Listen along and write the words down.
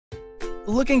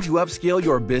Looking to upscale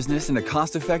your business in a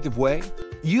cost-effective way?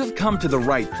 You've come to the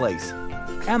right place.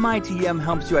 MITM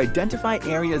helps you identify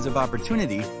areas of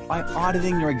opportunity by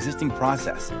auditing your existing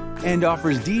process and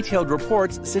offers detailed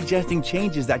reports suggesting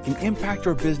changes that can impact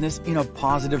your business in a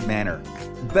positive manner.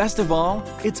 Best of all,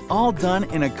 it's all done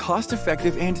in a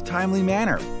cost-effective and timely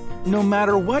manner, no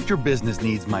matter what your business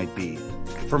needs might be.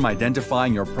 From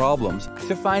identifying your problems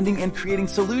to finding and creating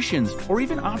solutions or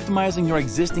even optimizing your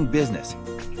existing business,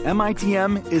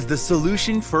 MITM is the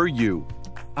solution for you.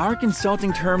 Our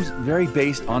consulting terms vary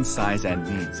based on size and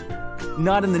needs.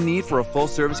 Not in the need for a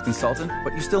full-service consultant,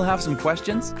 but you still have some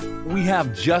questions? We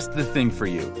have just the thing for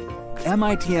you.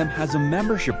 MITM has a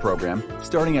membership program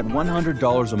starting at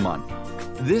 $100 a month.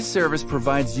 This service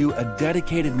provides you a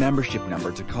dedicated membership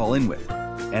number to call in with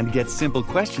and get simple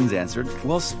questions answered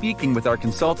while speaking with our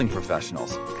consulting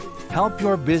professionals. Help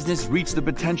your business reach the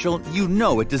potential you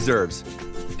know it deserves.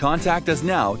 Contact us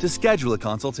now to schedule a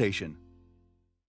consultation.